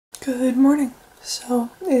Good morning.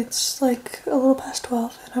 So it's like a little past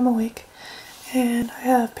 12 and I'm awake and I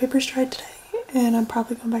have papers to write today and I'm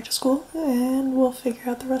probably going back to school and we'll figure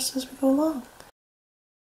out the rest as we go along.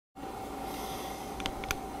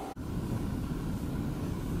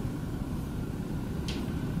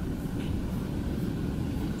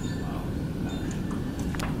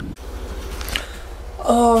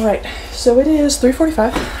 Alright, so it is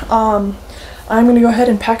 3:45. I'm gonna go ahead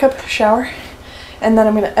and pack up, shower, and then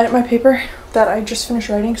I'm gonna edit my paper that I just finished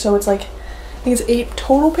writing. So it's like, I think it's 8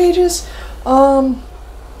 total pages. And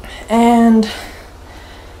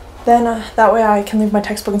then that way I can leave my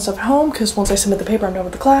textbook and stuff at home, because once I submit the paper I'm done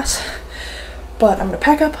with the class. But I'm gonna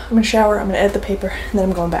pack up, I'm gonna shower, I'm gonna edit the paper, and then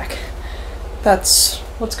I'm going back. That's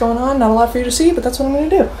what's going on. Not a lot for you to see, but that's what I'm gonna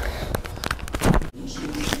do.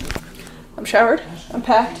 I'm showered, I'm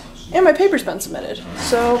packed, and my paper's been submitted.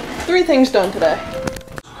 So 3 things done today.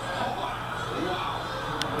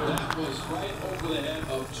 That was right over the head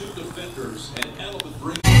of 2 defenders and Element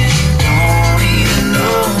Bring.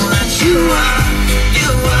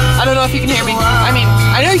 I don't know if you can hear me. I mean,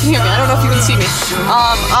 I know you can hear me. I don't know if you can see me.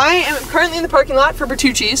 I am currently in the parking lot for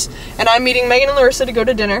Bertucci's, and I'm meeting Megan and Larissa to go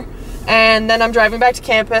to dinner. And then I'm driving back to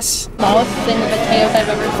campus. Smallest thing of potatoes I've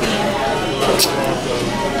ever seen.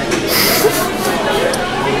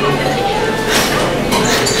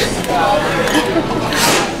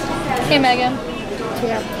 Hey, Megan.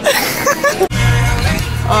 Yeah.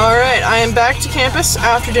 Alright, I am back to campus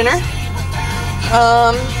after dinner.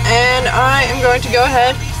 And I am going to go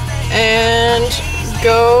ahead and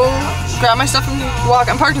go grab my stuff and walk.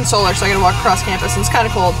 I'm parked in Solar, so I gotta walk across campus, and it's kind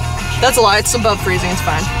of cold. That's a lie, it's above freezing, it's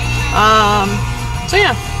fine. So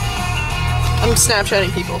yeah. I'm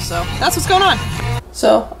Snapchatting people, so that's what's going on.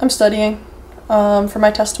 So, I'm studying for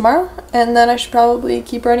my test tomorrow, and then I should probably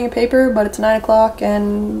keep writing a paper, but it's 9 o'clock,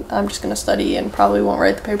 and I'm just gonna study and probably won't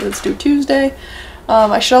write the paper that's due Tuesday.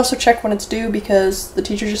 I should also check when it's due, because the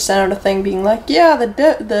teacher just sent out a thing being like, yeah,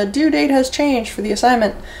 the due date has changed for the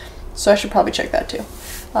assignment, so I should probably check that too.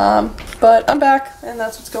 But I'm back, and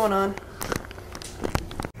that's what's going on.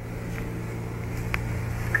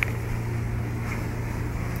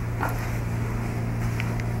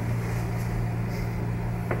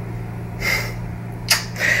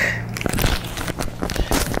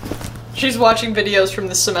 She's watching videos from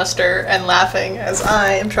this semester and laughing as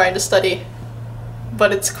I am trying to study.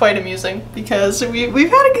 But it's quite amusing because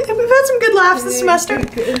we've had some good laughs this semester.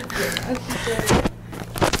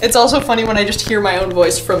 It's also funny when I just hear my own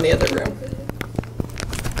voice from the other room.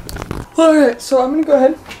 Alright, so I'm gonna go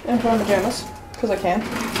ahead and put on pajamas, because I can.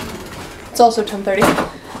 It's also 10:30.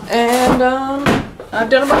 And I've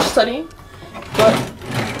done a bunch of studying, but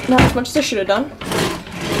not as much as I should have done.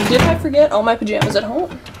 Did I forget all my pajamas at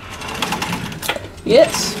home?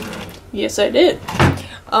 Yes. Yes, I did.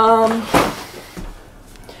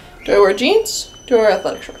 Do I wear jeans? Do I wear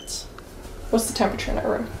athletic shorts? What's the temperature in our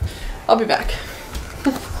room? I'll be back.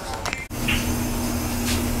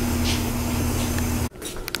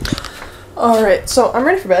 Alright, so I'm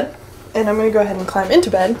ready for bed, and I'm gonna go ahead and climb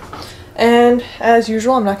into bed. And as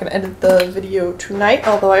usual, I'm not gonna edit the video tonight,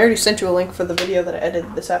 although I already sent you a link for the video that I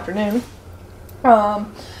edited this afternoon.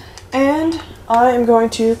 And I am going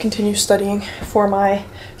to continue studying for my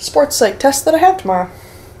sports psych test that I have tomorrow.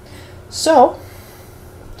 So,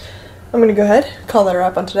 I'm going to go ahead, call that a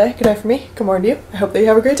wrap on today. Good night for me, good morning to you. I hope that you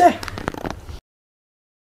have a great day.